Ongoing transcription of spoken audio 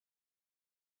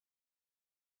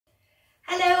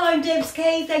Hello, I'm Debs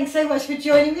K. Thanks so much for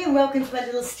joining me and welcome to my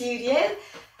little studio.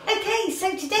 Okay, so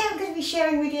today I'm going to be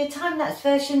sharing with you a time-lapse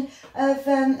version of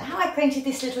how I painted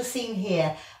this little scene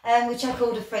here, which I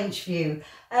called a French view.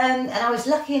 And I was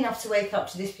lucky enough to wake up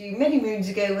to this view many moons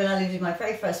ago when I lived in my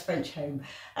very first French home.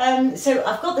 So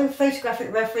I've got the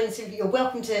photographic reference. You're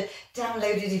welcome to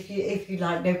download it if you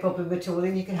like, no problem at all,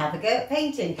 and you can have a go at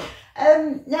painting.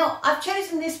 Now, I've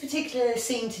chosen this particular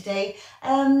scene today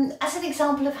as an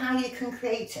example of how you can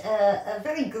create a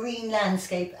very green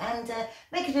landscape and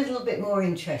make it a little bit more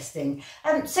interesting.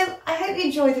 So I hope you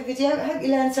enjoy the video. I hope you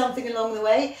learned something along the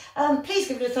way. Please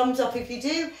give it a thumbs up if you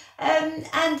do,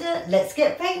 and let's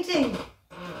get painting.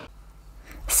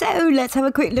 So let's have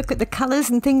a quick look at the colours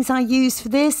and things I used for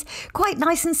this. Quite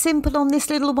nice and simple on this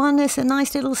little one. It's a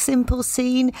nice little simple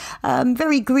scene.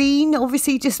 Very green,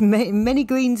 obviously just many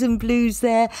greens and blues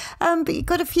there. But you've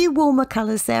got a few warmer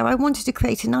colours there. I wanted to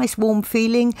create a nice warm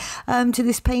feeling to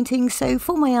this painting. So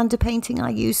for my underpainting, I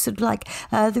used sort of like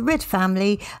the red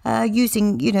family,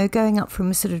 using, going up from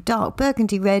a sort of dark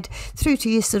burgundy red through to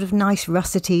your sort of nice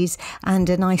russeties and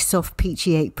a nice soft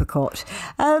peachy apricot.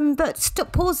 But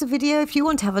pause the video if you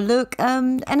want to have a look,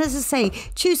 and as I say,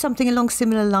 choose something along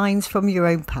similar lines from your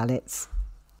own palettes.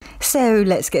 So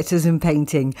let's get to some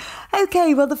painting.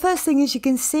 Okay, well the first thing, as you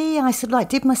can see, I sort of like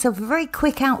did myself a very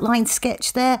quick outline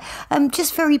sketch there,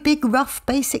 just very big rough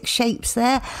basic shapes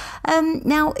there.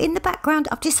 Now in the background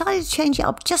I've decided to change it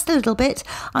up just a little bit.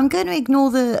 I'm going to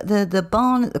ignore the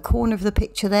barn at the corner of the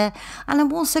picture there, and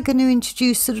I'm also going to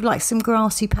introduce sort of like some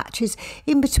grassy patches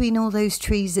in between all those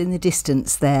trees in the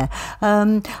distance there.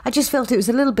 I just felt it was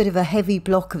a little bit of a heavy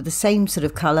block of the same sort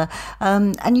of colour,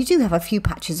 and you do have a few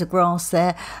patches of grass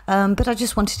there. But I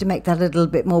just wanted to make that a little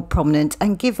bit more prominent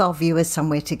and give our viewers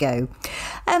somewhere to go.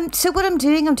 So what I'm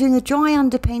doing a dry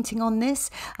underpainting on this,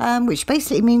 which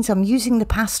basically means I'm using the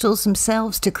pastels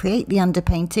themselves to create the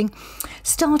underpainting.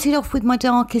 Started off with my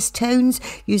darkest tones,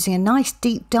 using a nice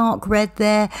deep dark red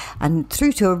there, and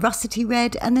through to a russety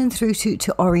red, and then through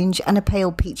to orange and a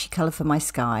pale peachy colour for my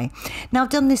sky. Now I've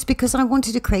done this because I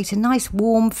wanted to create a nice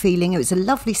warm feeling. It was a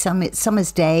lovely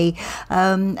summer's day,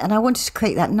 and I wanted to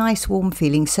create that nice warm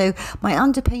feeling. So my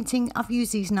underpainting, I've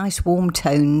used these nice warm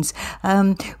tones,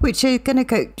 which are going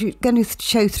to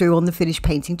show through on the finished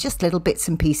painting, just little bits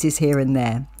and pieces here and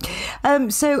there.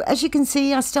 So as you can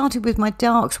see, I started with my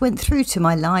darks, went through to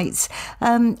my lights,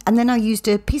 and then I used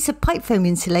a piece of pipe foam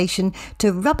insulation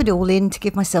to rub it all in to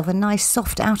give myself a nice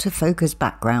soft out of focus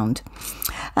background.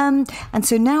 And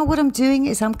so now what I'm doing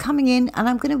is I'm coming in and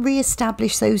I'm going to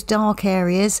re-establish those dark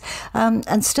areas,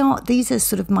 and start, these are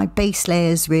sort of my base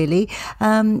layers really.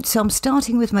 So I'm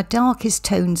starting with my darkest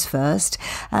tones first.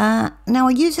 Now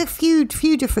I use a few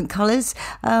different colours.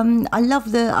 I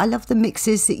love the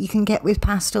mixes that you can get with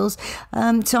pastels.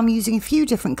 So I'm using a few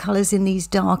different colours in these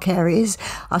dark areas.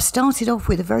 I've started off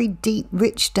with a very deep,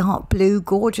 rich, dark blue,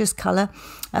 gorgeous colour.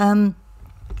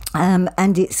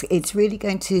 And it's really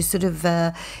going to sort of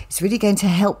it's really going to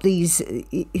help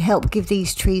give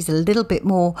these trees a little bit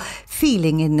more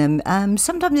feeling in them.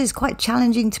 Sometimes it's quite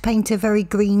challenging to paint a very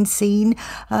green scene,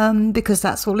 because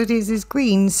that's all it is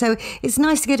green. So it's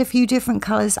nice to get a few different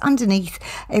colours underneath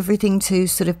everything to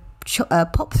sort of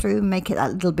pop through and make it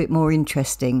that little bit more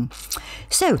interesting.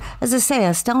 So as I say,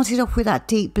 I started off with that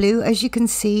deep blue, as you can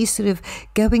see, sort of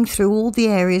going through all the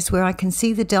areas where I can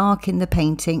see the dark in the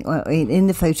painting, or in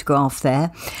the photograph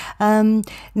there.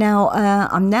 Now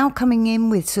I'm now coming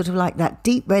in with sort of like that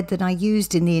deep red that I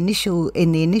used in the initial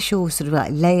sort of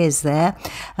like layers there.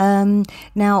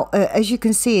 Now as you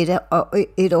can see,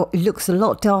 it looks a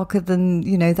lot darker than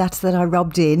that I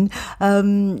rubbed in.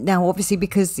 Now obviously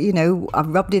because I've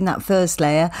rubbed in that first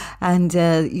layer, and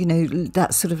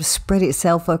that sort of spread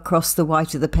itself across the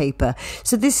white of the paper.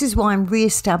 So this is why I'm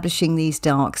re-establishing these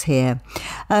darks here.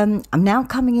 I'm now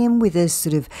coming in with a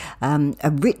sort of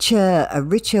a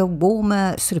richer,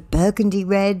 warmer sort of burgundy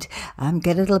red.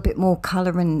 Get a little bit more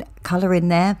colour in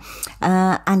there,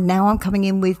 and now I'm coming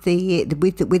in with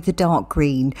the dark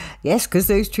green. Yes, because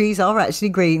those trees are actually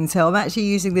green, so I'm actually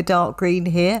using the dark green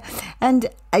here. And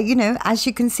as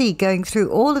you can see, going through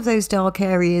all of those dark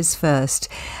areas first.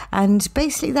 And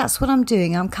basically that's what I'm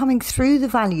doing. I'm coming through the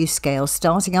value scale,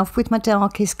 starting off with my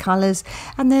darkest colours,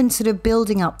 and then sort of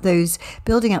building up those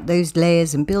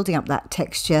layers and building up that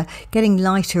texture, getting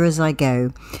lighter as I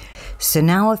go. So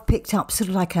now I've picked up sort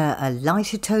of like a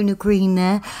lighter tone of green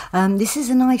there. This is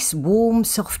a nice warm,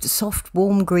 soft,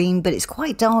 warm green, but it's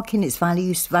quite dark in its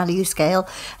value scale.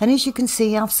 And as you can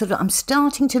see, I'm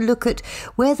starting to look at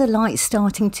where the light's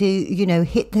starting to,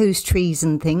 hit those trees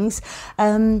and things.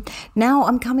 Now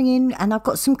I'm coming in and I've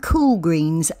got some cool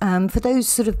greens for those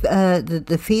sort of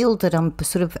the field that I'm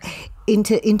sort of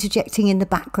interjecting in the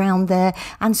background there,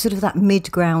 and sort of that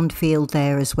mid-ground field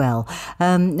there as well.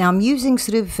 Now I'm using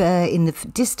sort of in the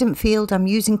distant field, I'm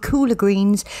using cooler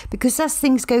greens, because as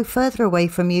things go further away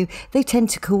from you, they tend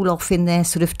to cool off in their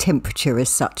sort of temperature as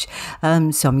such.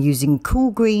 So I'm using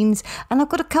cool greens, and I've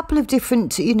got a couple of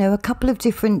different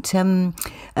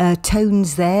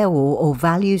tones there, or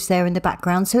values there in the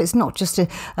background, so it's not just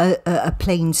a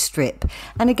plain strip.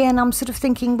 And again, I'm sort of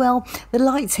thinking, well, the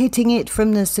light's hitting it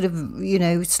from the sort of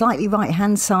slightly right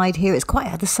hand side here.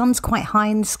 The sun's quite high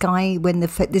in the sky when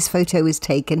this photo is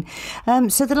taken,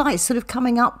 so the light's sort of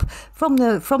coming up from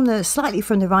the slightly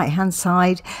from the right hand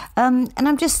side, and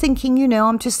I'm just thinking,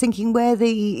 where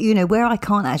where I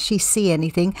can't actually see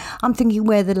anything, I'm thinking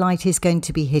where the light is going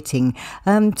to be hitting,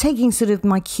 taking sort of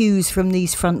my cues from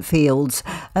these front fields,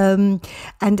 and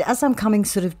as I'm coming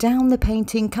sort of down the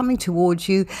painting, coming towards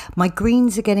you, my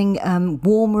greens are getting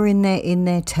warmer in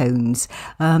their tones,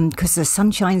 because the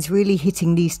sunshine's really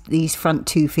hitting these front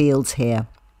two fields here.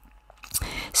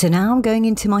 So now I'm going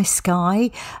into my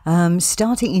sky,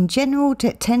 starting in general,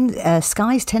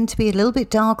 skies tend to be a little bit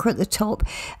darker at the top,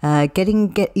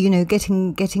 getting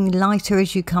lighter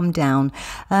as you come down.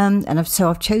 And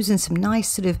I've chosen some nice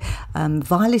sort of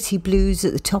violety blues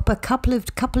at the top, a couple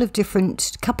of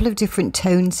different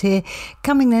tones here,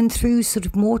 coming then through sort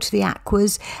of more to the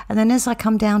aquas, and then as I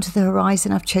come down to the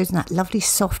horizon, I've chosen that lovely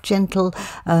soft, gentle,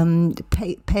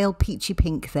 pale peachy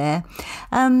pink there.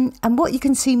 And what you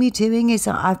can see me doing is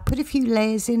I've put a few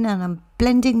layers in, and I'm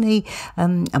blending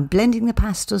the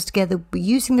pastels together,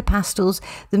 using the pastels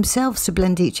themselves to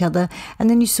blend each other. And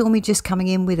then you saw me just coming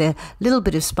in with a little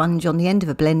bit of sponge on the end of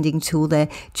a blending tool there,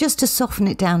 just to soften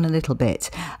it down a little bit.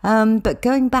 But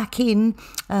going back in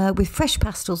with fresh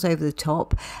pastels over the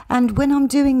top. And when I'm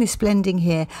doing this blending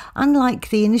here, unlike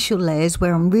the initial layers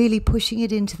where I'm really pushing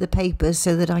it into the paper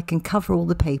so that I can cover all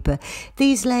the paper,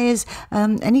 these layers,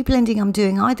 any blending I'm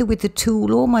doing either with the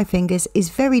tool or my fingers, is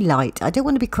very light. I don't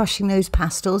want to be crushing those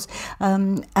pastels,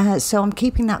 so I'm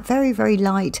keeping that very, very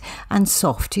light and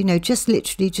soft, just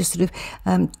literally just sort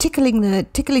of tickling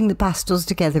the pastels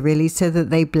together really, so that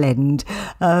they blend,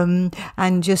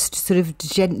 and just sort of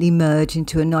gently merge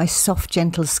into a nice soft,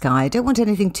 gentle sky. I don't want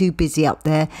anything too busy up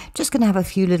there, just going to have a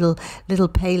few little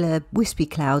paler wispy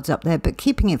clouds up there, but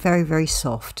keeping it very, very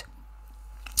soft.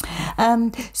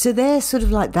 So they're sort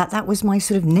of like that. That was my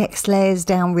sort of next layers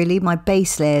down, really, my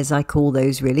base layers, I call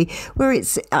those, really, where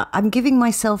it's I'm giving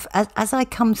myself, as I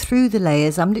come through the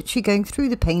layers, I'm literally going through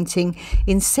the painting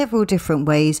in several different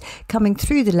ways, coming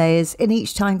through the layers, and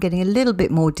each time getting a little bit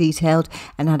more detailed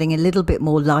and adding a little bit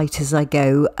more light as I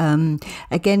go.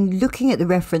 Again, looking at the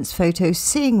reference photos,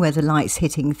 seeing where the light's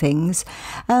hitting things.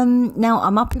 Now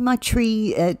I'm up in my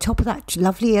tree, top of that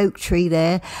lovely oak tree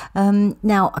there.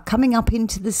 Now coming up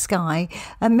into the sky,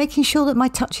 and making sure that my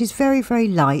touch is very, very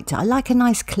light. I like a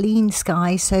nice clean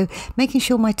sky, so making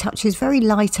sure my touch is very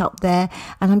light up there,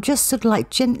 and I'm just sort of like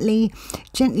gently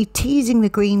teasing the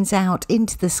greens out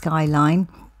into the skyline.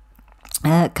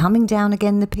 Coming down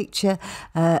again the picture,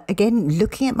 again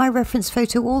looking at my reference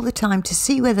photo all the time to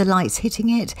see where the light's hitting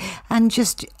it, and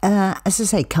just as I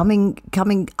say, coming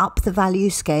up the value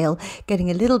scale,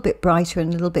 getting a little bit brighter and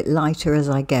a little bit lighter as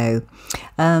I go.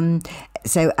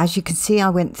 So as you can see,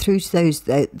 I went through to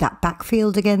that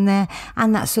backfield again there,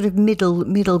 and that sort of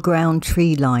middle ground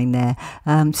tree line there,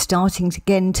 starting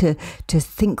again to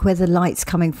think where the light's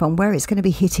coming from, where it's going to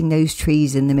be hitting those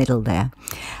trees in the middle there.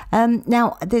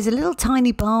 Now there's a little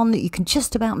tiny barn that you can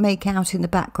just about make out in the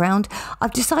background.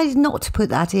 I've decided not to put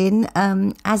that in,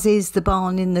 as is the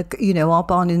barn in the our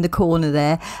barn in the corner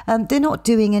there. They're not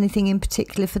doing anything in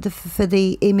particular for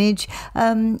the image,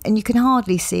 and you can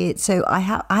hardly see it, so I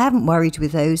haven't worried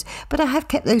with those, but I have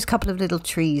kept those couple of little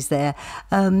trees there,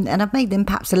 and I've made them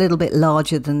perhaps a little bit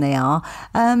larger than they are,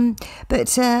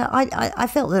 but I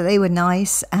felt that they were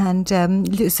nice and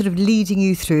sort of leading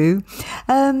you through.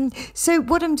 So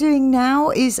what I'm doing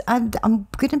now is I'm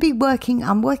going to be working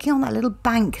on that little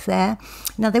bank there.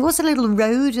 Now there was a little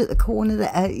road at the corner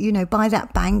that, you know, by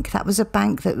that bank. That was a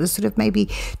bank that was sort of maybe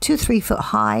 2 or 3 foot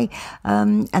high.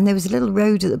 And there was a little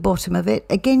road at the bottom of it.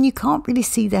 Again, you can't really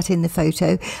see that in the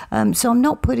photo. So I'm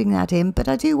not putting that in, but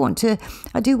I do want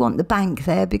the bank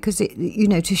there because it, you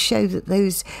know, to show that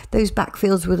those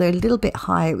backfields were a little bit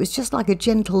higher. It was just like a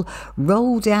gentle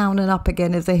roll down and up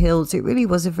again of the hills. It really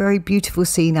was a very beautiful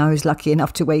scene I was lucky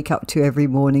enough to wake up to every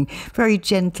morning. Very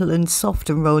gentle and soft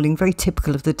and rolling, very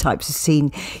typical of the types of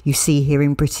scene you see here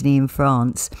in Brittany in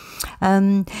France.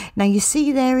 Now you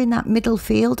see there in that middle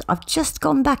field, I've just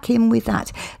gone back in with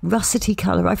that russety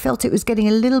colour. I felt it was getting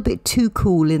a little bit too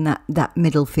cool in that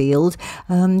middle field,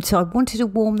 so I wanted to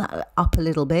warm that up a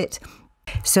little bit.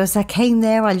 So as I came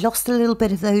there, I lost a little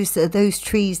bit of those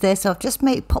trees there, so I've just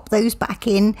popped those back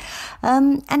in,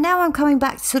 and now I'm coming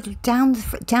back sort of down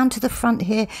to the front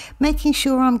here, making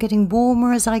sure I'm getting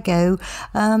warmer as I go,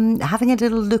 having a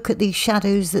little look at these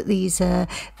shadows that these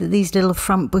little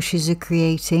front bushes are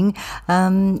creating.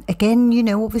 Again, you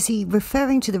know, obviously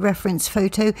referring to the reference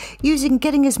photo,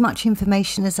 getting as much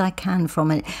information as I can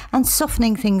from it, and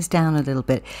softening things down a little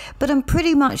bit. But I'm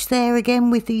pretty much there again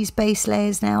with these base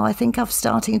layers now. I think I've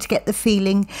starting to get the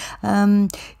feeling,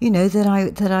 you know,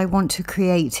 that I want to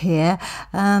create here.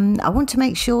 I want to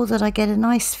make sure that I get a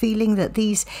nice feeling that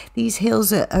these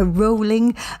hills are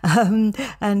rolling, and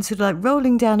sort of like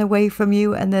rolling down away from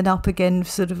you and then up again,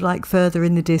 sort of like further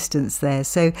in the distance there.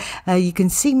 So you can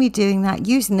see me doing that,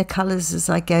 using the colours as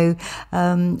I go,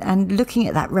 and looking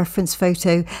at that reference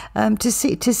photo to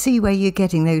see where you're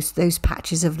getting those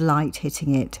patches of light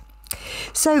hitting it.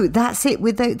 So that's it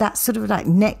with that sort of like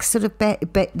next sort of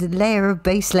layer of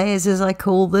base layers, as I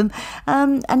call them,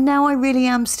 and now I really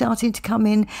am starting to come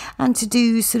in and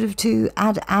to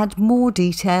add more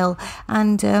detail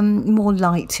and more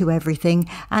light to everything,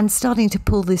 and starting to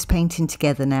pull this painting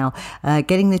together now,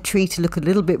 getting the tree to look a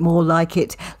little bit more like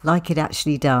it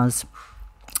actually does.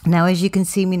 Now, as you can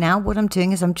see me now, what I'm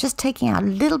doing is I'm just taking out a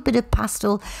little bit of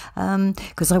pastel,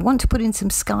 because I want to put in some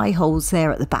sky holes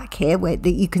there at the back here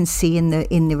that you can see in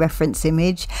the reference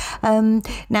image.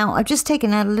 Now I've just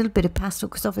taken out a little bit of pastel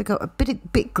because I've got a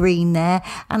bit green there,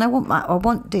 and I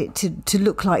want it to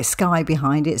look like sky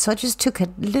behind it. So I just took a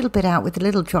little bit out with a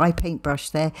little dry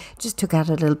paintbrush there, just took out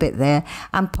a little bit there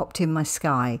and popped in my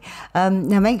sky.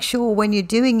 Now make sure when you're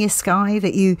doing your sky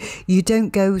that you don't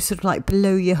go sort of like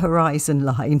below your horizon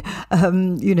line.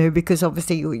 You know, because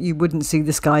obviously you wouldn't see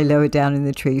the sky lower down in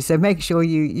the trees. So make sure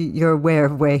you're aware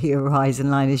of where your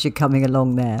horizon line is you're coming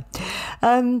along there.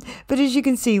 But as you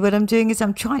can see, what I'm doing is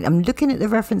I'm looking at the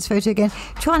reference photo again,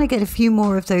 trying to get a few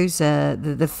more of those,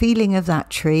 the feeling of that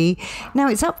tree. Now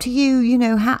it's up to you, you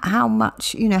know, how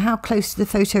much, you know, how close to the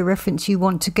photo reference you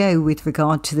want to go with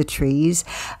regard to the trees.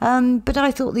 But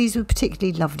I thought these were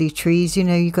particularly lovely trees. You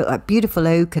know, you've got that beautiful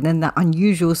oak and then that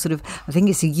unusual sort of, I think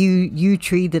it's a yew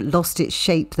tree that lost its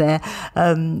shape there.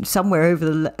 Somewhere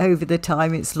over the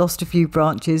time it's lost a few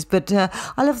branches, but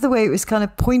I love the way it was kind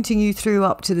of pointing you through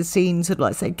up to the scene, sort of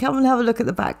like saying, come and have a look at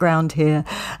the background here.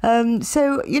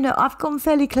 So, you know, I've gone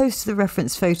fairly close to the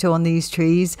reference photo on these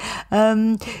trees,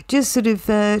 just sort of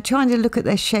trying to look at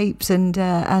their shapes and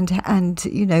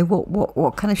you know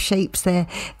what kind of shapes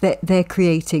they're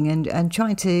creating, and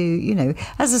trying to, you know,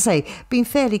 as I say, being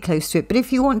fairly close to it. But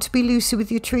if you want to be looser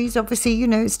with your trees, obviously, you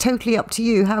know, it's totally up to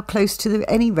you how close to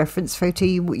any reference photo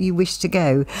you wish to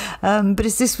go. But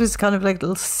as this was kind of like a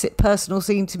little personal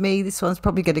scene to me, this one's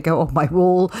probably going to go on my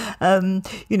wall.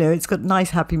 You know, it's got nice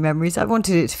happy memories. I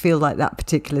wanted it to feel like that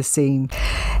particular scene.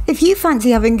 If you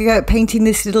fancy having a go at painting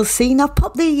this little scene, I'll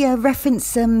pop the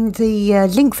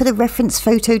link for the reference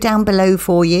photo down below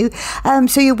for you,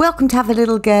 so you're welcome to have a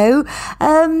little go.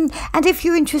 And if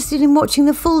you're interested in watching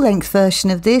the full-length version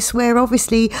of this, where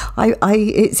obviously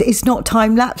it's not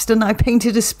time-lapsed and I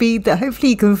painted a speed that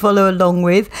hopefully you can follow along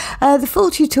with, the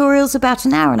full tutorial's about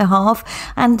an hour and a half,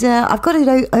 and I've got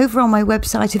it over on my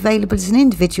website available as an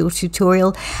individual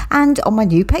tutorial and on my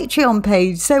new Patreon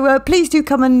page. So please do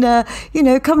come and you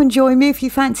know, come and join me if you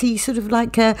fancy sort of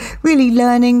like really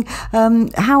learning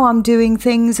how I'm doing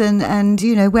things and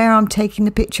you know, where I'm taking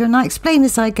the picture, and I explain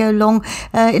as I go along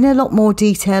in a lot more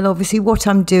detail, obviously, what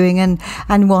I'm doing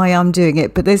and why I'm doing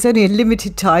it. But there's only a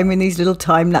limited time in these little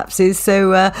time lapses,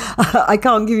 so I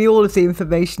can't give you all of the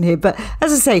information here. But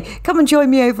as I say, come and join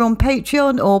me over on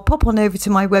Patreon, or pop on over to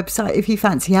my website if you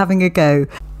fancy having a go.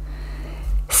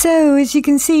 So as you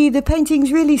can see, the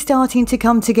painting's really starting to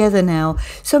come together now.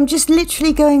 So I'm just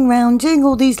literally going around doing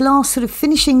all these last sort of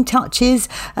finishing touches,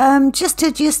 just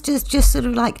sort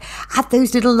of like add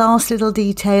those last little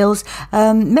details,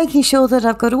 making sure that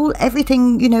I've got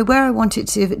everything, you know, where I want it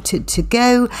to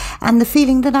go, and the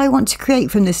feeling that I want to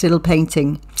create from this little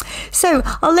painting. So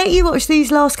I'll let you watch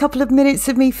these last couple of minutes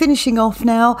of me finishing off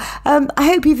now. I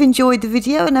hope you've enjoyed the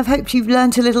video, and I've hoped you've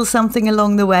learned a little something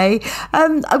along the way.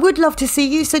 I would love to see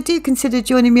you, so do consider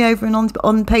joining me over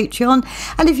on Patreon.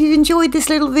 And if you've enjoyed this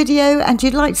little video and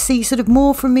you'd like to see sort of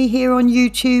more from me here on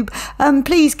YouTube,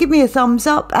 please give me a thumbs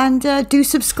up and do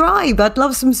subscribe. I'd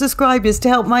love some subscribers to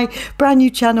help my brand new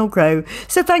channel grow.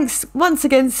 So thanks once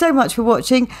again so much for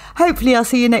watching. Hopefully I'll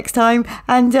see you next time,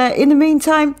 and in the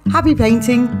meantime, happy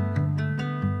painting.